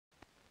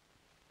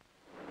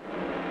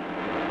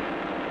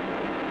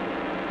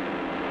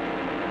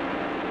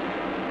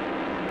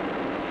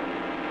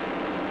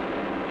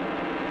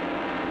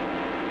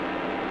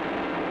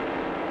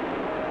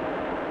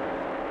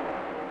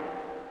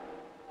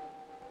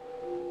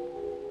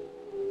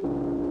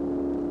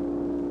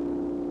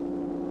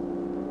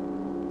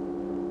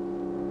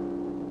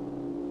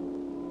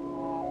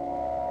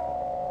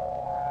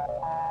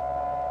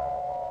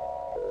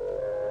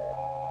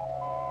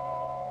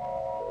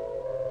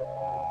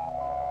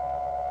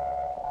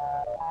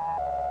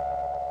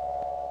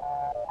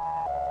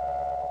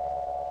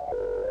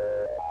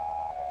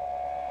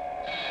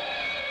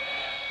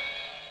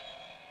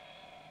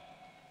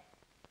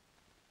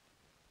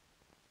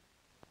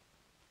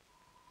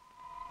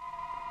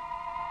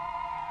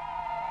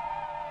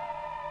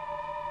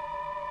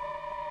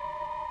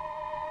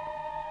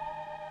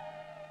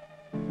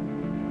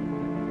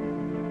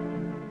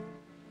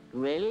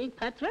Well,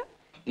 Patra,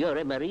 you're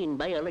a marine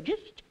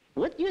biologist.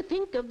 What do you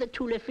think of the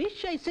tula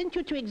fish I sent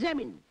you to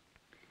examine?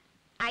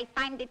 I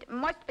find it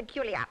most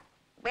peculiar.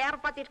 Where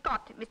was it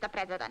caught, Mr.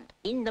 President?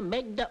 In the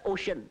Magda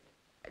Ocean.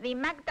 The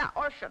Magda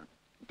Ocean.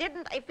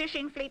 Didn't a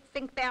fishing fleet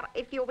sink there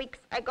a few weeks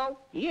ago?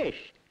 Yes,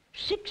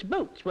 6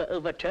 boats were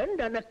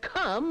overturned on a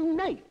calm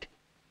night.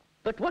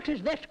 But what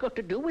has that got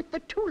to do with the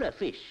tula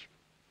fish?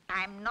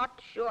 I'm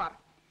not sure.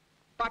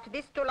 But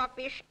this tula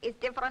fish is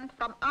different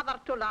from other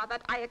tula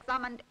that I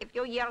examined a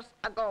few years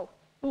ago.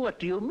 What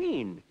do you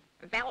mean?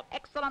 Well,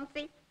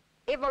 Excellency,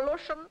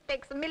 evolution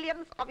takes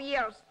millions of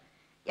years.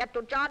 Yet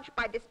to judge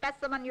by the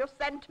specimen you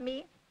sent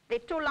me, the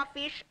tula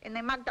fish in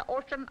the Magda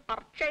Ocean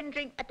are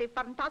changing at a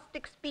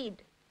fantastic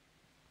speed.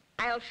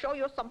 I'll show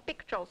you some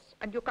pictures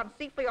and you can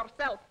see for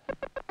yourself.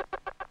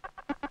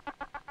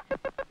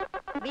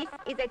 This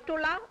is a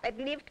tula that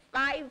lived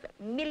 5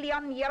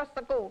 million years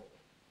ago.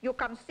 You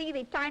can see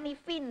the tiny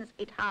fins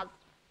it has.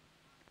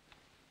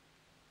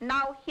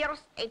 Now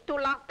here's a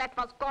tula that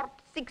was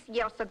caught 6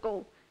 years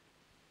ago.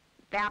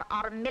 There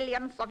are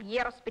millions of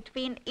years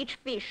between each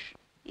fish,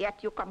 yet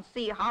you can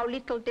see how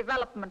little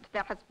development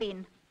there has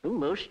been.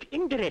 Most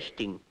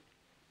interesting.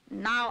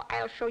 Now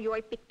I'll show you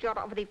a picture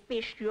of the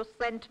fish you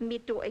sent me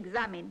to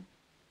examine.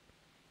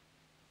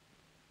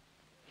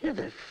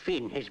 The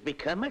fin has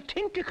become a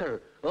tentacle,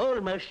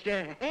 almost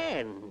a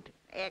hand.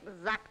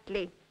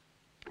 Exactly.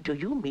 Do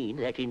you mean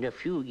that in a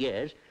few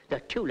years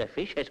the tula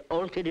fish has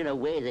altered in a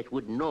way that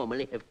would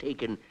normally have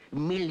taken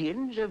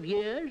millions of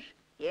years?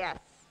 Yes.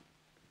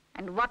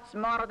 And what's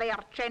more, they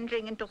are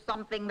changing into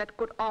something that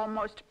could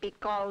almost be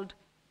called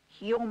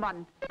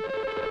human.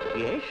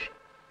 Yes?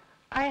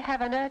 I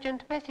have an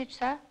urgent message,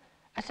 sir.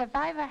 A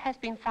survivor has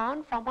been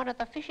found from one of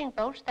the fishing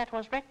boats that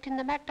was wrecked in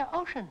the Magda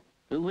Ocean.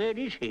 Where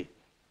is he?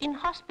 In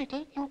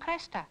hospital in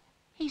Cresta.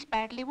 He's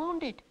badly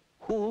wounded.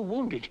 Who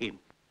wounded him?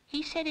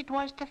 He said it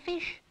was the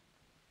fish.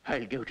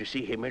 I'll go to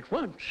see him at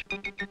once.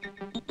 It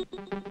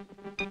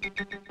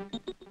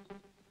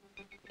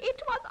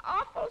was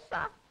awful,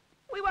 sir.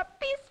 We were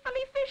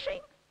peacefully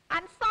fishing,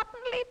 and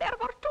suddenly there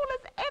were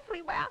tulas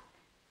everywhere.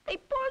 They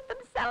pulled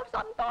themselves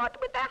on board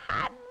with their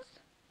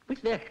hands.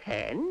 With their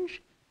hands?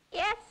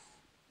 Yes,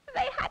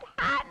 they had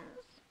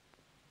hands.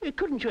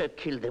 Couldn't you have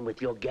killed them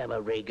with your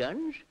gamma ray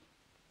guns?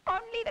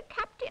 Only the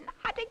captain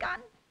had a gun,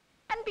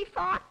 and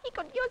before he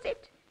could use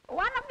it,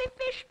 one of the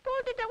fish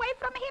pulled it away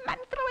from him and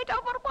threw it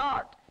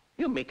overboard.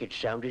 You make it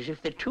sound as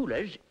if the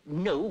tulas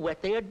know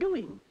what they are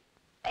doing.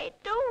 They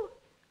do.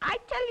 I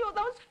tell you,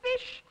 those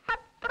fish have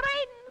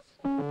brains.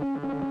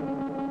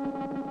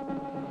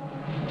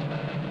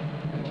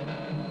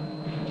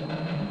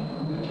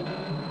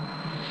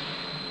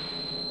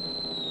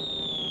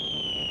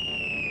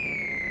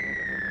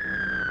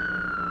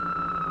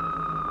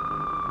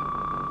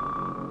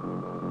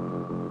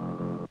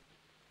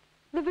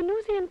 The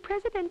Venusian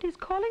president is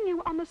calling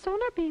you on the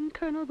sonar beam,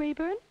 Colonel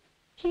Rayburn.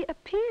 He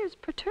appears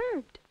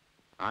perturbed.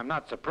 I'm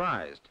not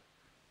surprised.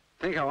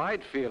 Think how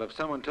I'd feel if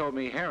someone told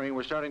me herring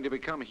were starting to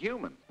become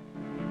human.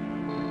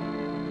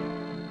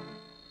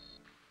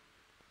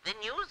 The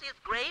news is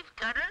grave,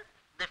 Colonel.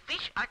 The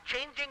fish are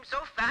changing so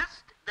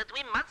fast that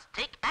we must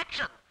take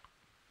action.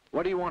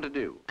 What do you want to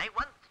do? I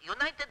want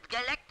United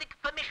Galactic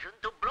permission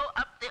to blow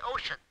up the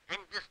ocean and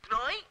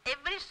destroy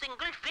every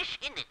single fish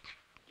in it.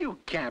 You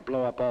can't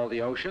blow up all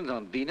the oceans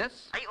on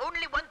Venus. I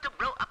only want to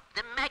blow up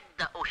the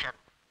Magda Ocean.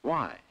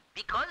 Why?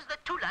 Because the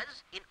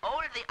tulas in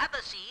all the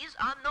other seas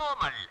are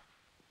normal.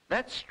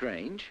 That's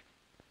strange.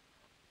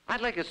 I'd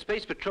like a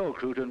space patrol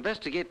crew to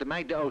investigate the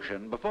Magda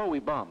Ocean before we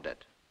bombed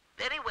it.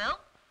 Very well.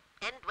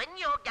 And when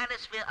your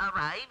ganosphere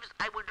arrives,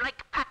 I would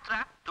like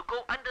Patra to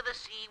go under the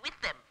sea with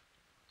them.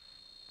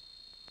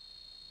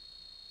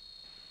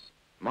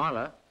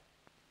 Marla,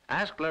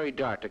 ask Larry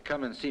Dart to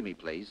come and see me,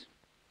 please.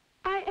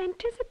 I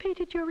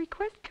anticipated your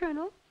request,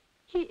 Colonel.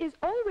 He is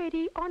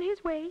already on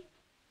his way.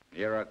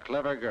 You're a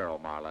clever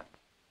girl, Marla.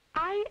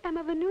 I am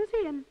a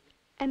Venusian,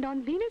 and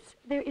on Venus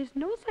there is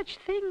no such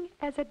thing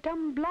as a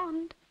dumb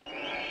blonde.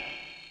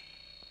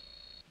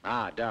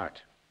 Ah,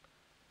 Dart.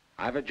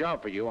 I've a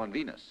job for you on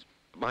Venus.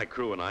 My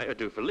crew and I are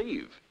due for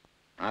leave.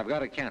 I've got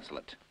to cancel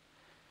it.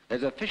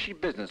 There's a fishy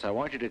business I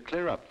want you to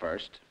clear up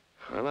first.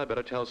 Well, I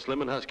better tell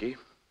Slim and Husky.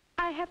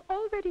 I have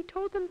already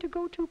told them to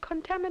go to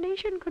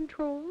contamination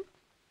control.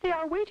 They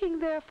are waiting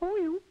there for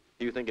you.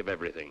 You think of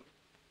everything.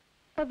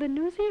 A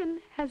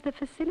Venusian has the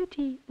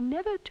facility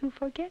never to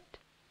forget.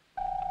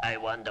 I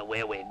wonder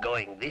where we're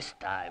going this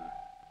time.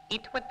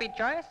 It would be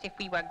joyous if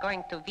we were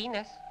going to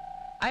Venus.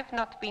 I've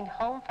not been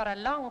home for a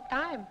long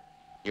time.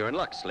 You're in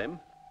luck, Slim.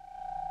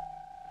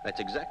 That's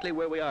exactly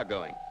where we are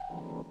going.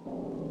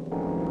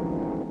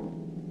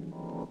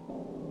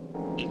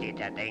 Is it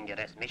a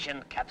dangerous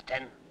mission,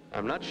 Captain?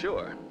 I'm not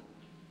sure,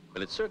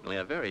 but it's certainly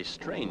a very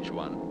strange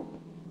one.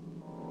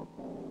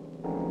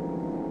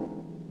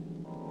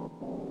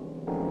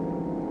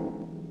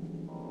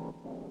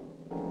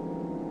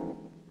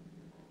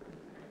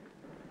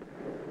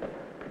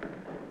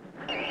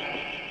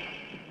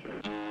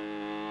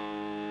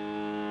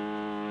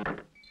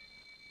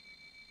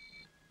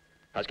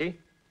 Husky,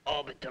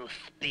 Orbital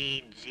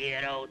speed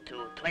 0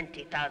 to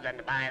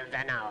 20,000 miles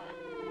an hour.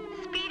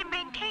 Speed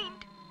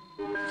maintained.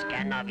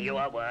 Scanner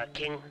viewer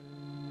working.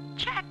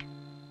 Check.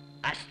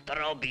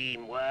 Astro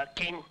beam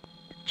working.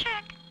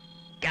 Check.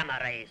 Gamma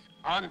rays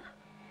on.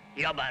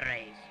 Yoba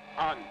rays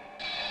on.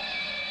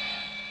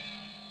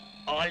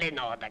 All in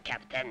order,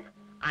 Captain.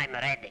 I'm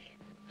ready.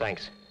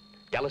 Thanks.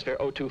 Galliosphere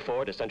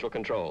 024 to Central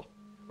Control.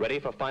 Ready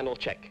for final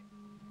check.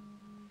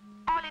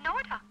 All in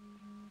order.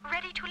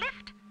 Ready to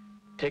lift.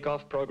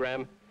 Takeoff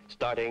program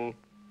starting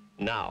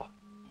now.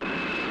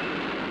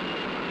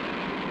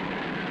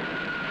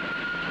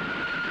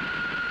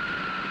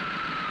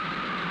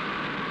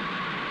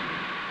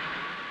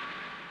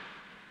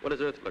 What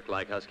does Earth look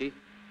like, Husky?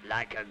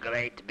 Like a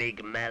great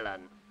big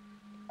melon.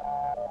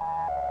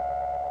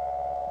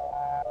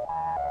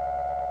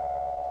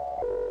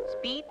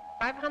 Speed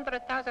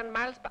 500,000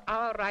 miles per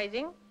hour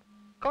rising.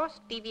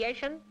 Course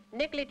deviation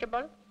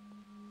negligible.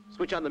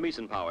 Switch on the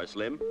Meson power,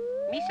 Slim.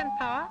 Meson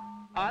power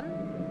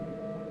on.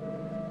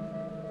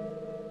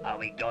 Are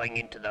we going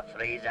into the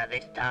freezer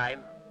this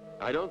time?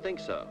 I don't think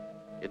so.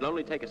 It'll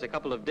only take us a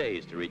couple of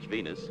days to reach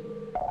Venus.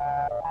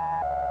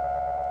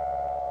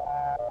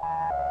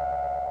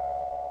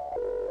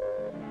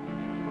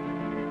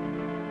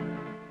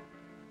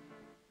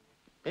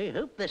 I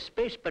hope the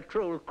Space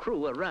Patrol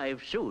crew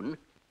arrives soon.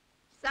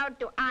 So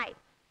do I.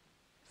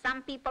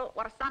 Some people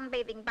were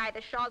sunbathing by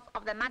the shores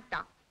of the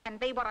Magda, and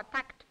they were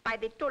attacked by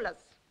the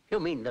Tulas. You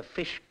mean the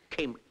fish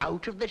came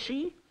out of the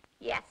sea?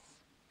 Yes.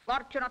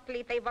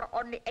 Fortunately, they were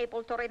only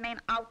able to remain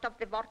out of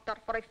the water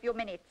for a few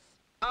minutes.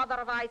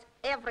 Otherwise,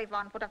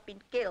 everyone would have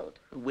been killed.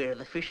 Where are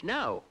the fish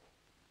now?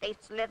 They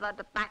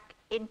slithered back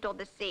into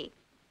the sea.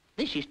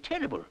 This is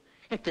terrible.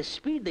 At the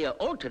speed they are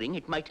altering,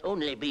 it might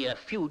only be a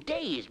few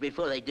days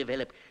before they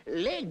develop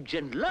legs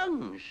and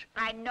lungs.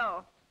 I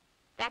know.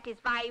 That is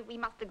why we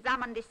must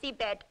examine the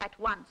seabed at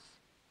once.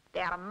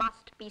 There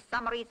must be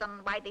some reason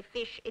why the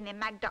fish in the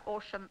Magda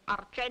Ocean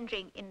are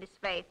changing in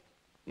this way.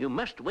 You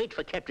must wait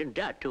for Captain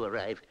Dart to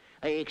arrive.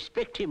 I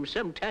expect him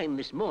sometime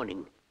this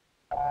morning.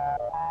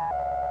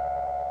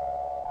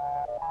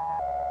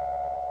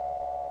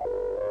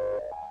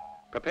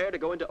 Prepare to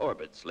go into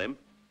orbit, Slim.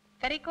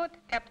 Very good,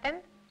 Captain.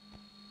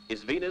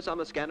 Is Venus on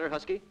the scanner,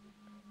 Husky?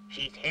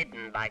 She's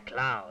hidden by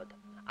cloud.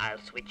 I'll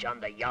switch on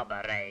the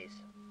Yoba rays.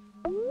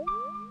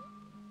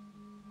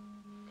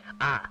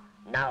 Ah,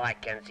 now I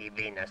can see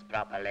Venus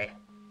properly.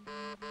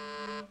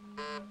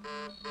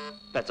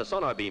 That's a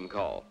sonar beam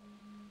call.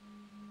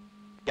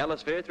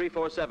 Galliosphere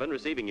 347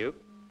 receiving you.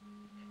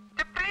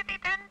 The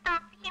President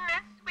of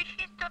Venus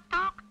wishes to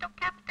talk to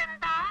Captain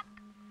Dart.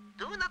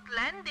 Do not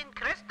land in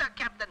Cresta,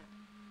 Captain.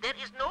 There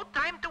is no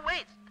time to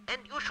waste, and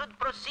you should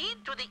proceed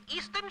to the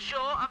eastern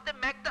shore of the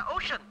Magda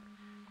Ocean.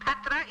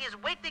 Patra is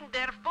waiting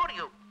there for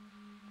you.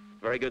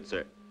 Very good,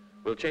 sir.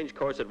 We'll change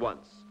course at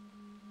once.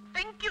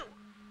 Thank you.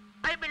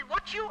 I will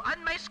watch you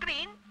on my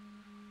screen.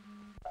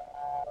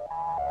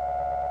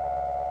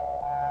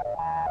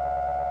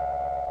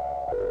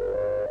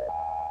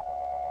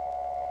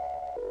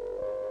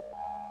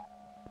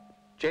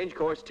 Change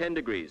course 10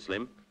 degrees,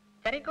 Slim.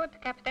 Very good,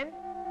 Captain.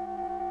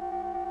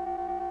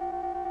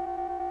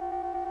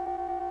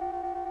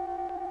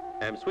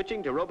 I'm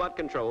switching to robot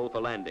control for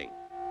landing.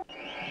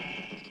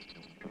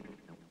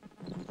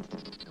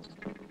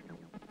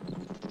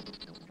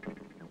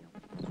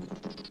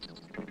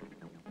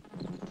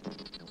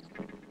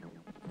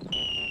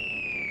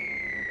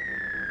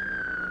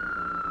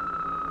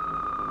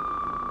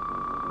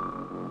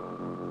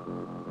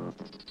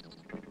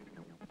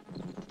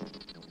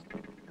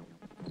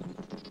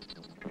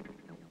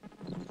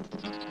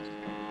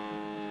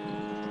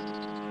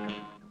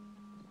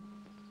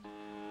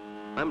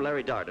 I'm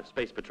Larry Dart of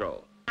Space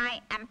Patrol. I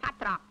am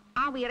Patra.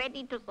 Are we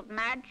ready to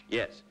submerge?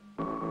 Yes.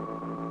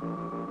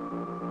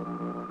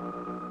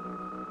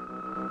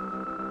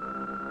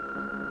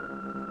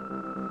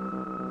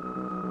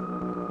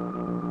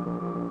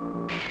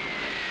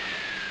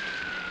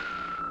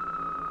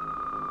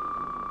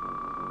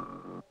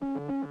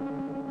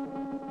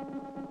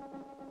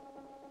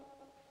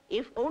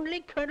 If only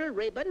Colonel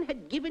Rayburn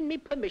had given me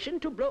permission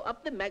to blow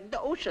up the Magda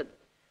Ocean.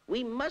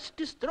 We must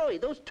destroy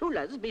those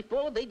Tulas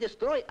before they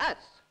destroy us.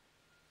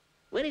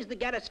 Where is the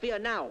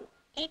Galliosphere now?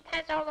 It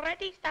has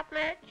already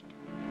submerged.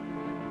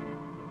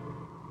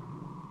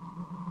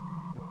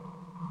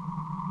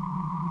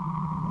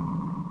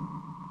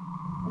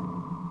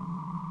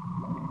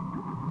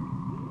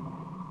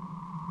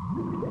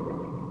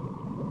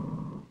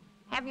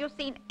 Have you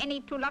seen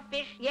any Tula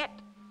fish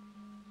yet?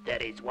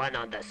 There is one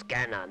on the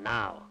scanner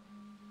now.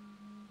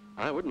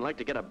 I wouldn't like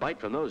to get a bite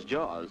from those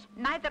jaws.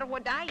 Neither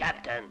would I.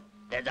 Captain,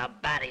 there's a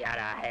barrier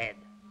ahead.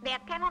 There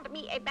cannot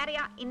be a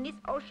barrier in this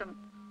ocean.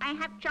 I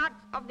have charts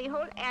of the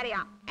whole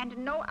area, and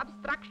no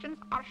obstructions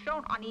are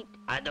shown on it.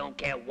 I don't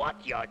care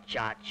what your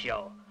charts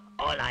show.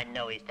 All I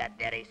know is that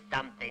there is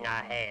something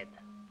ahead.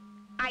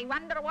 I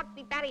wonder what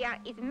the barrier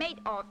is made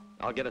of.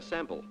 I'll get a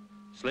sample.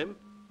 Slim,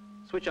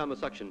 switch on the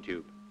suction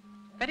tube.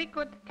 Very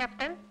good,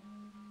 Captain.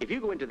 If you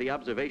go into the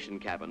observation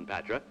cabin,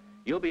 Patra,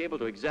 you'll be able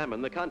to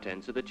examine the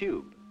contents of the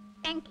tube.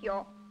 Thank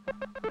you.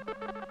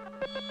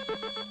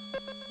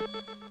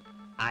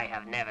 I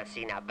have never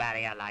seen a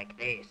barrier like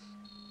this.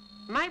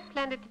 My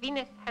planet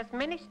Venus has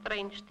many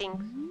strange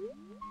things.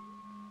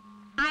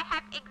 I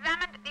have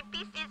examined the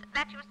pieces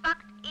that you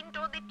sucked into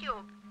the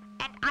tube,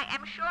 and I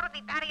am sure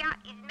the barrier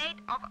is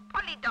made of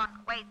polydon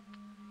waste.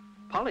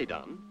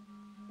 Polydon?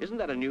 Isn't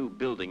that a new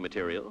building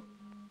material?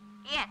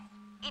 Yes,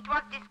 it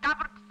was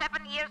discovered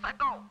 7 years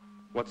ago.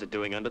 What's it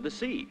doing under the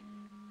sea?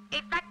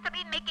 A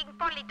factory making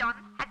polydon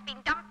has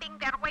been dumping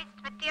their waste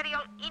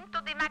material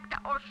into the Magda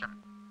Ocean.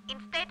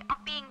 Instead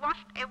of being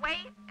washed away,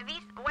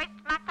 this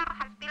waste matter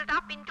has built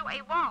up into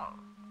a wall.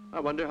 I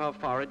wonder how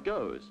far it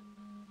goes.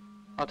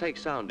 I'll take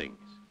soundings.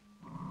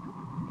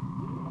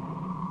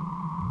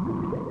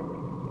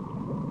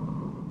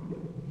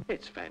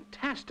 It's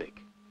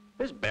fantastic.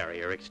 This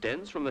barrier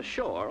extends from the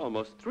shore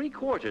almost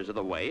 3/4 of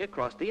the way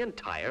across the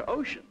entire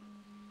ocean.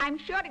 I'm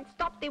sure it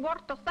stopped the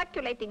water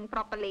circulating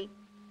properly.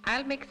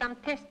 I'll make some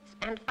tests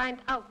and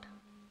find out.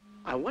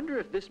 I wonder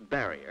if this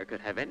barrier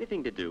could have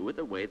anything to do with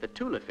the way the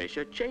tuna fish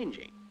are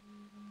changing.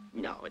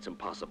 No, it's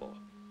impossible.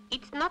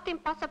 It's not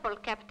impossible,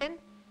 Captain.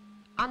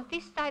 On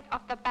this side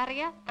of the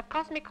barrier, the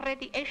cosmic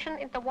radiation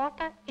in the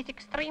water is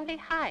extremely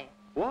high.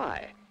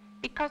 Why?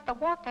 Because the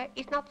water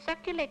is not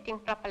circulating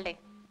properly.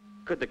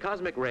 Could the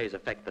cosmic rays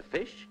affect the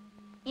fish?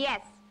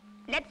 Yes.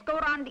 Let's go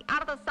around the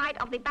other side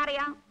of the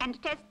barrier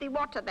and test the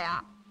water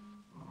there.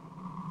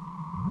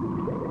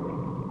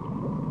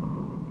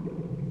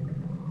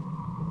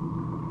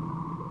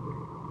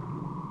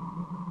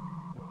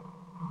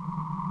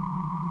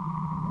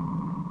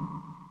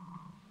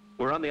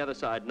 We're on the other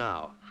side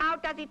now. How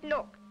does it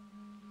look?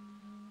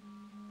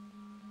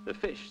 The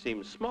fish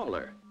seems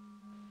smaller.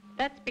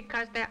 That's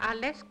because there are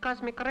less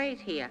cosmic rays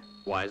here.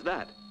 Why is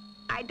that?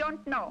 I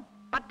don't know.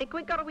 But the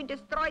quicker we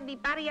destroy the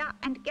barrier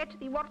and get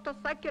the water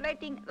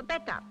circulating, the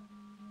better.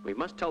 We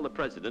must tell the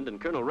President and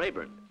Colonel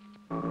Rayburn.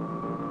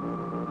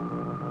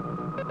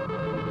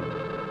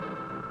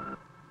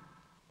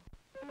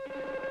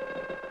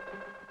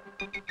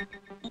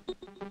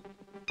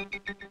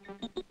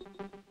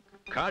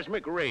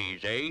 Cosmic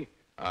rays, eh?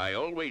 I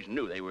always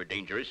knew they were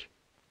dangerous.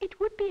 It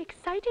would be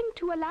exciting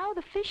to allow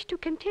the fish to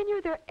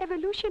continue their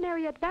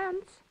evolutionary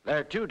advance.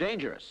 They're too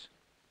dangerous.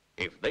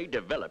 If they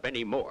develop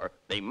any more,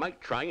 they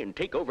might try and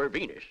take over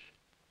Venus.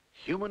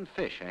 Human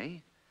fish, eh?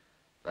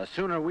 The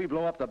sooner we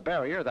blow up the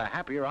barrier, the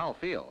happier I'll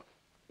feel.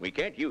 We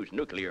can't use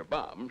nuclear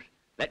bombs.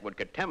 That would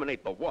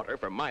contaminate the water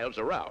for miles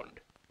around.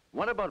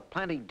 What about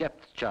planting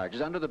depth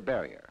charges under the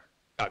barrier?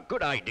 A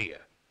good idea.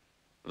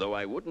 Though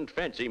I wouldn't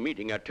fancy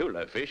meeting a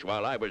tuna fish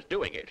while I was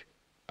doing it.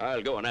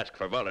 I'll go and ask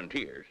for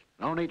volunteers.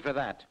 No need for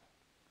that.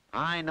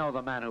 I know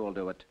the man who will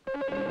do it.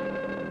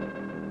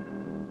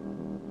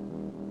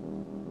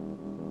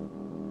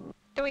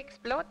 To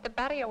explode the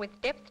barrier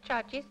with depth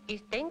charges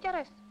is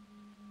dangerous.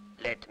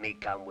 Let me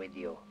come with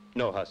you.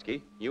 No,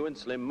 Husky. You and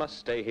Slim must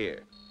stay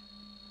here.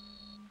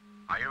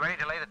 Are you ready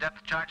to lay the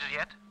depth charges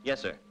yet?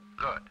 Yes, sir.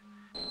 Good.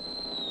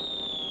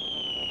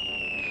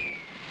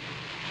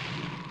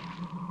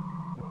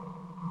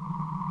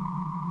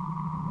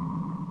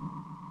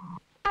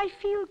 I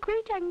feel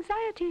great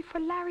anxiety for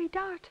Larry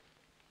Dart.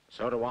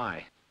 So do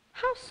I.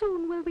 How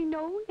soon will we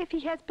know if he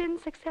has been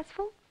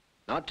successful?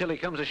 Not till he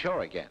comes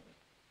ashore again.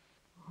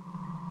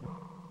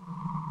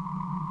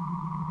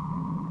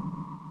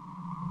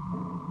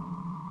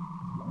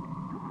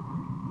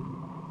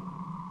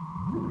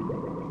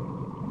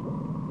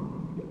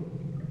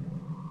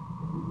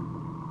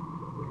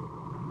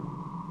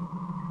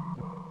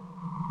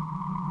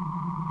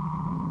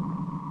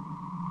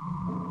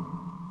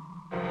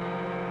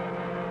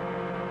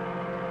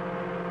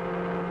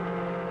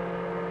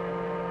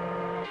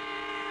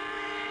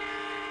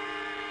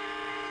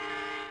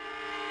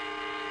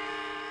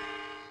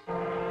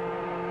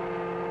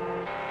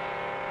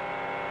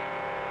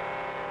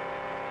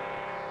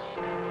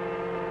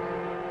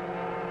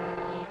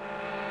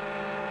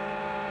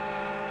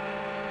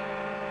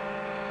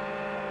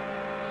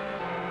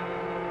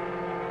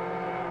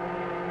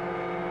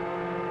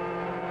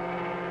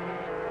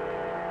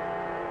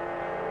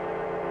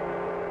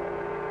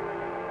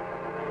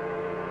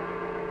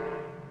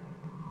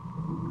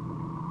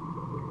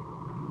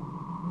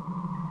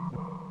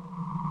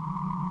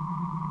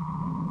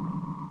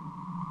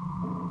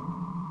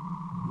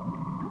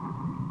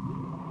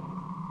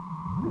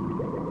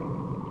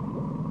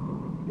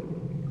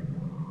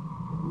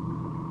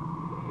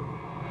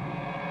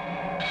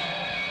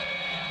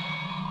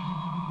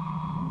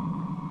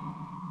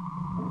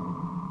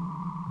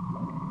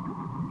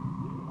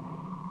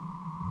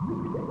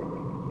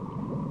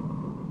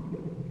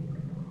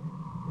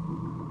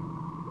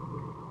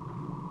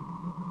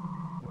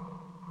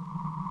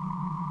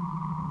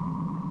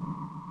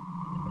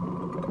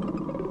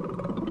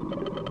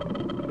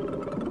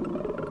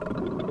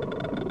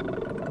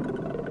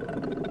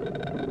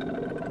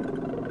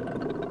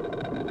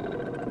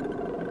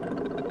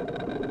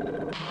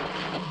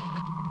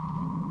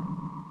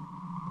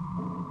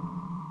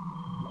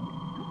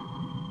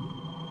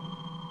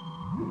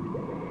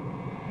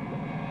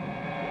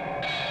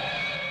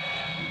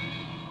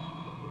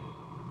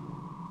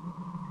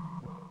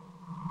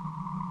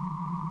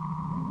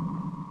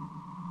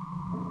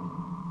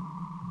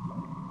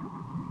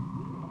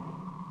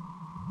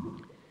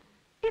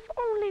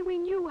 only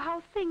we knew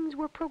how things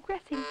were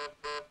progressing.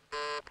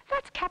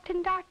 That's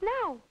Captain Dart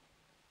now.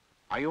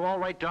 Are you all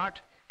right,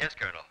 Dart? Yes,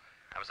 Colonel.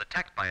 I was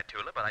attacked by a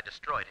Tula, but I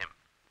destroyed him.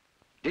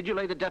 Did you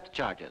lay the depth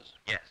charges?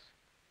 Yes.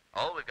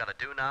 All we've got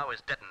to do now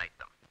is detonate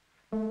them.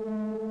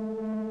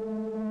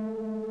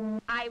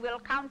 I will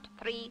count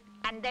 3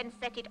 and then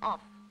set it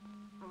off.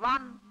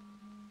 1,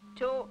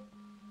 2,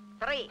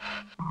 3.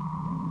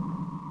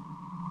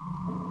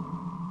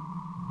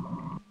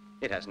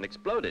 It hasn't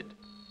exploded.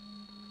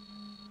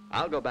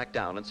 I'll go back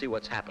down and see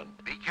what's happened.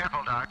 Be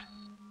careful, Dart.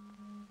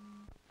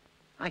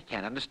 I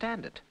can't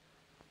understand it.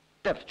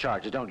 Depth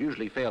charges don't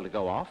usually fail to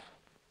go off.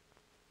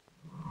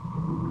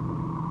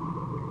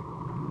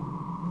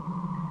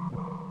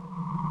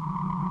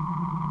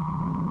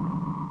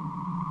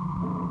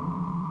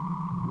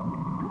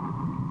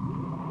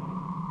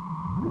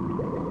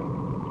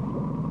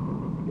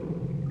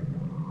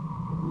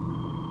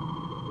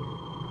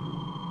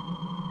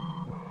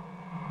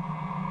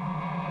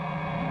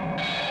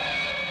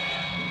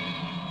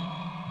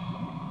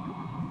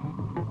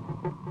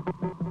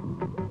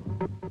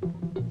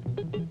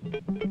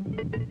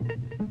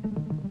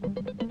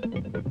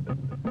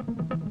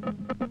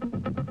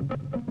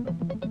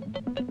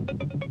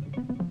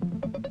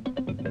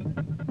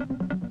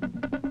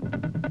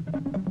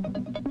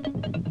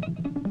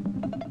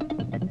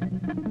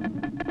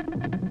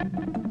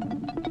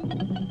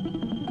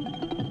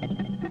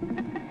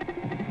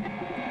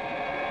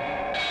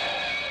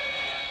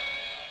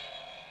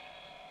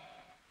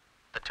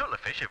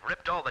 Have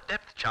ripped all the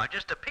depth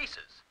charges to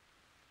pieces.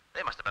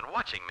 They must have been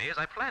watching me as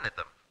I planted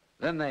them.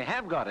 Then they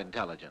have got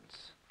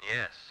intelligence.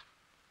 Yes.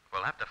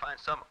 We'll have to find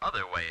some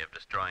other way of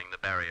destroying the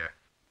barrier.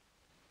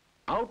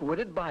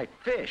 Outwitted by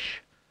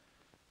fish.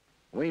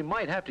 We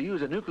might have to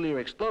use a nuclear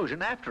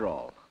explosion after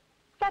all.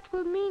 That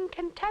will mean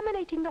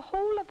contaminating the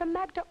whole of the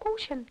Magda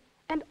Ocean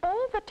and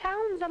all the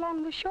towns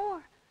along the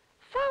shore.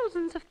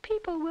 Thousands of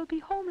people will be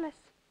homeless.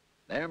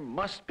 There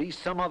must be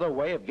some other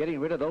way of getting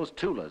rid of those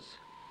Tulas.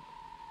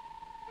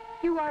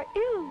 You are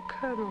ill,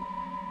 Colonel.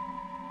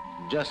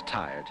 Just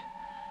tired.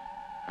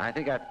 I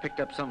think I've picked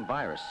up some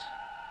virus.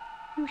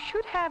 You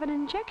should have an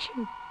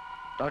injection.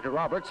 Dr.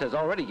 Roberts has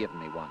already given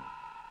me one.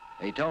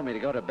 He told me to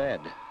go to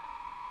bed.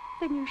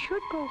 Then you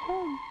should go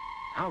home.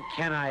 How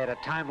can I at a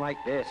time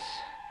like this?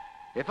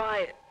 If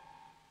I...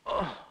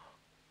 Oh.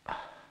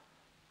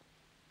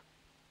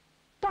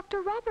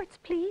 Dr. Roberts,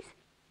 please.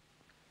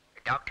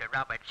 Dr.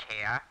 Roberts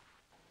here.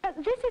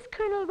 This is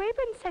Colonel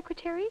Rayburn's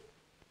secretary.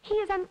 He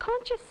is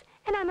unconscious,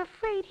 and I'm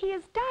afraid he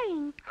is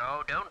dying.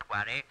 Oh, don't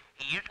worry.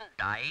 He isn't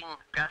dying,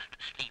 just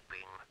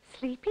sleeping.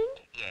 Sleeping?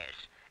 Yes.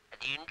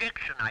 The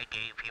injection I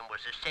gave him was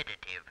a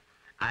sedative.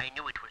 I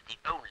knew it was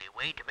the only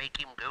way to make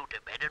him go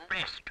to bed and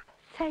rest.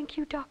 Thank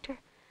you, Doctor.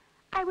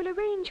 I will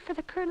arrange for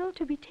the Colonel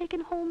to be taken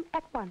home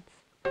at once.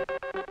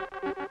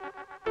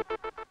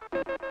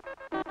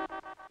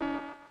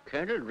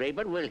 Colonel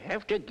Rayburn will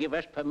have to give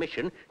us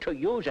permission to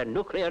use a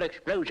nuclear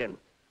explosion.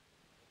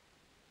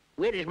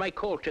 Where is my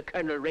call to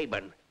Colonel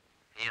Rayburn?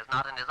 He is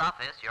not in his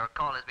office. Your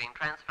call is being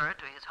transferred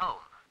to his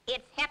home.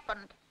 It's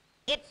happened.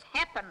 It's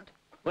happened.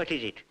 What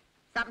is it?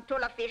 Some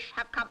Tula fish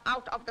have come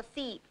out of the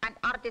sea and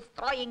are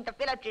destroying the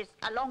villages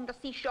along the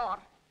seashore.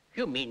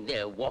 You mean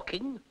they're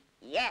walking?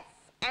 Yes,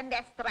 and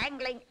they're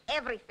strangling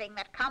everything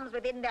that comes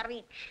within their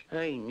reach.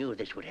 I knew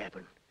this would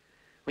happen.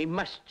 We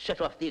must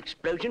set off the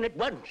explosion at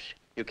once.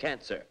 You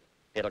can't, sir.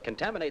 It'll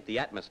contaminate the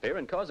atmosphere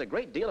and cause a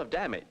great deal of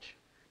damage.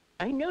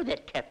 I know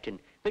that, Captain,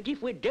 but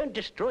if we don't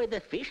destroy the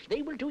fish,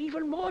 they will do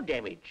even more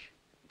damage.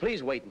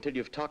 Please wait until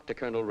you've talked to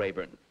Colonel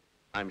Rayburn.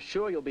 I'm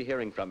sure you'll be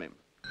hearing from him.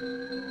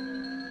 Colonel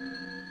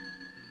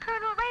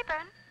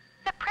Rayburn,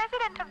 the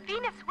president of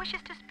Venus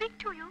wishes to speak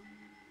to you.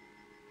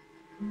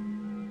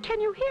 Can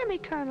you hear me,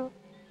 Colonel?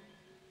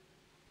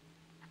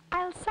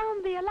 I'll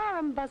sound the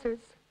alarm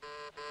buzzers.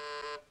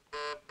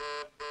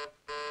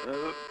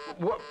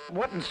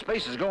 What in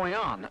space is going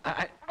on?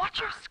 Watch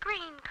your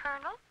screen,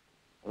 Colonel.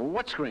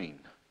 What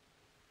screen?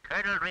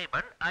 Colonel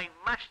Rayburn, I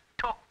must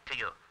talk to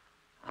you.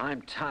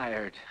 I'm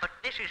tired. But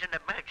this is an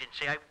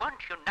emergency. I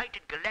want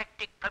United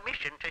Galactic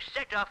permission to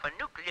set off a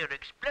nuclear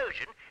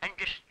explosion and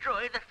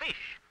destroy the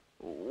fish.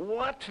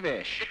 What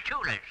fish? The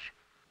Tulas.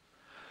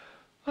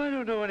 I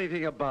don't know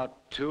anything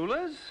about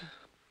Tulas.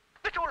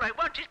 But all I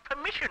want is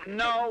permission.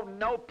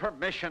 No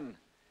permission.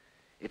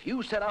 If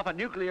you set off a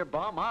nuclear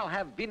bomb, I'll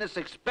have Venus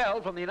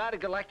expelled from the United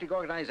Galactic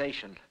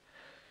Organization.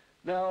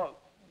 Now,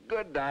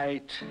 good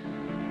night.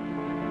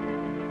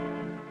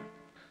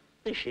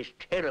 This is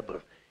terrible.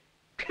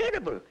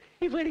 Terrible.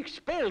 If we're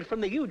expelled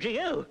from the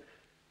UGO.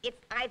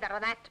 It's either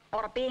that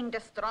or being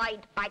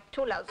destroyed by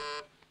Tulas.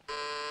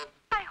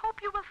 I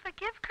hope you will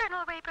forgive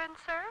Colonel Rayburn,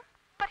 sir,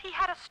 but he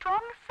had a strong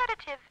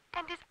sedative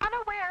and is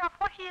unaware of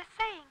what he is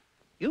saying.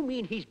 You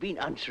mean he's been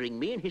answering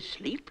me in his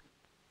sleep?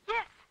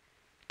 Yes.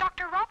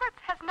 Dr.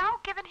 Roberts has now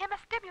given him a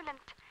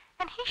stimulant,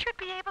 and he should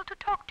be able to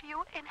talk to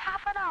you in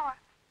half an hour.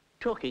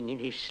 Talking in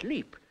his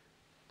sleep?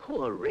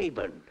 Poor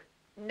Rayburn.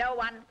 No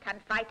one can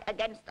fight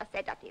against a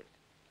sedative.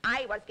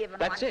 I was given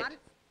That's one it. once.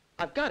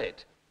 I've got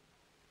it.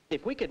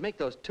 If we could make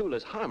those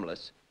tulas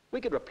harmless, we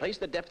could replace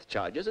the depth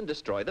charges and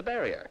destroy the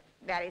barrier.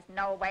 There is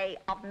no way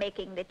of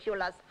making the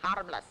tulas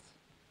harmless.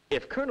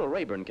 If Colonel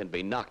Rayburn can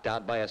be knocked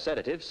out by a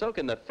sedative, so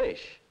can the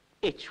fish.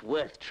 It's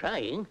worth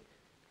trying.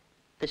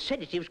 The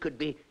sedatives could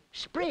be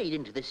sprayed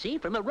into the sea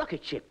from a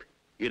rocket ship.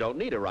 You don't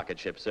need a rocket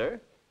ship, sir.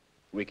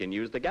 We can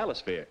use the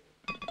galosphere.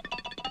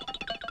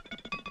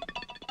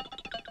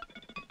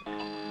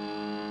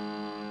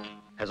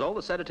 Has all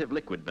the sedative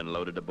liquid been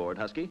loaded aboard,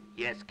 Husky?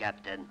 Yes,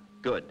 Captain.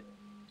 Good.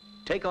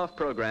 Takeoff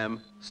program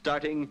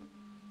starting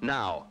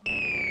now.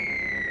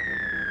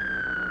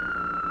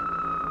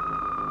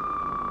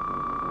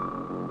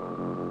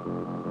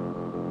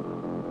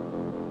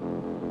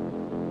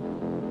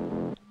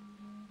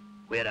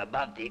 We're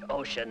above the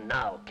ocean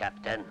now,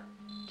 Captain.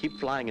 Keep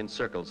flying in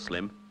circles,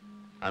 Slim.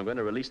 I'm going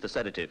to release the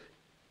sedative.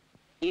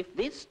 If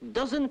this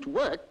doesn't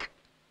work...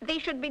 They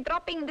should be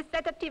dropping the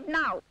sedative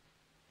now.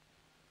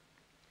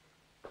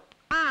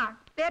 Ah,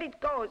 there it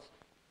goes.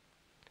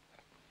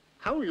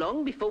 How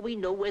long before we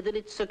know whether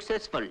it's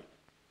successful?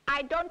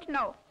 I don't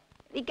know.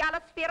 The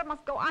galosphere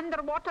must go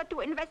underwater to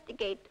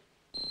investigate.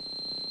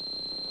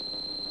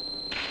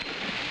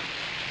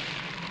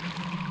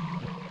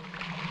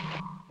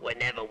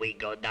 Whenever we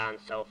go down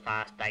so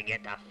fast, I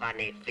get a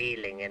funny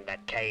feeling in the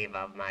cave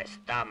of my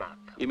stomach.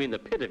 You mean the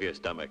pit of your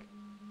stomach?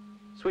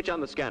 Switch on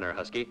the scanner,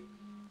 Husky.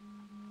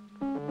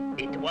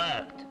 It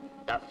worked.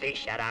 The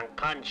fish are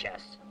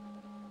unconscious.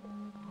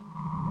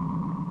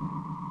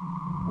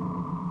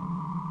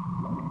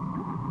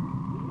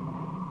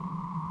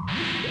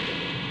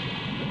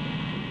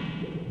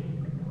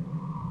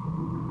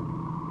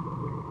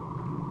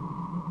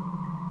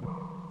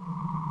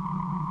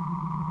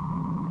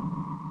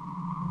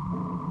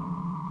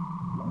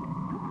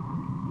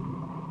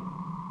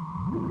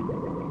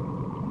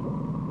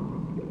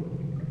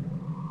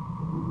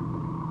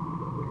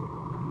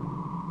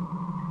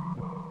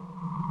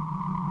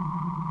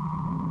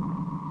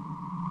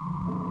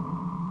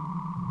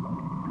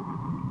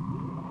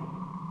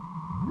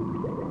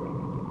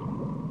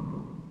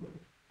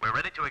 We're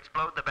ready to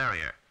explode the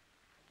barrier.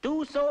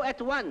 Do so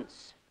at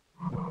once.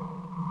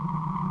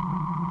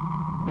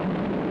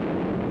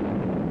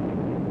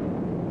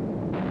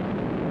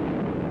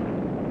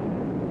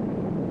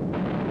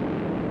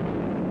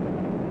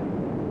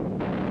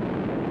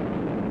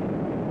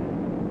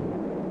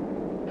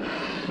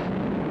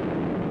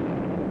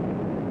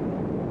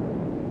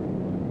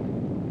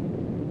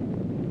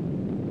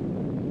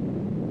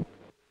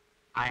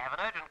 I have an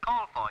urgent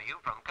call for you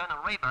from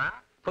Colonel Rayburn.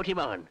 Put him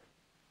on.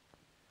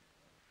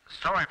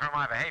 Sorry for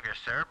my behavior,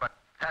 sir, but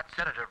that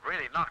sedative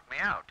really knocked me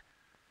out.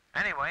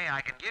 Anyway, I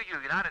can give you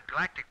United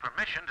Galactic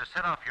permission to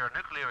set off your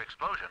nuclear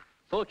explosion.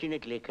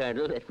 Fortunately,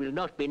 Colonel, that will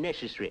not be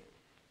necessary.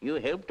 You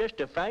helped us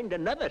to find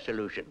another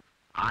solution.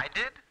 I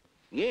did?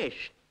 Yes.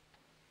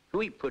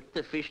 We put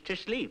the fish to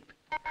sleep.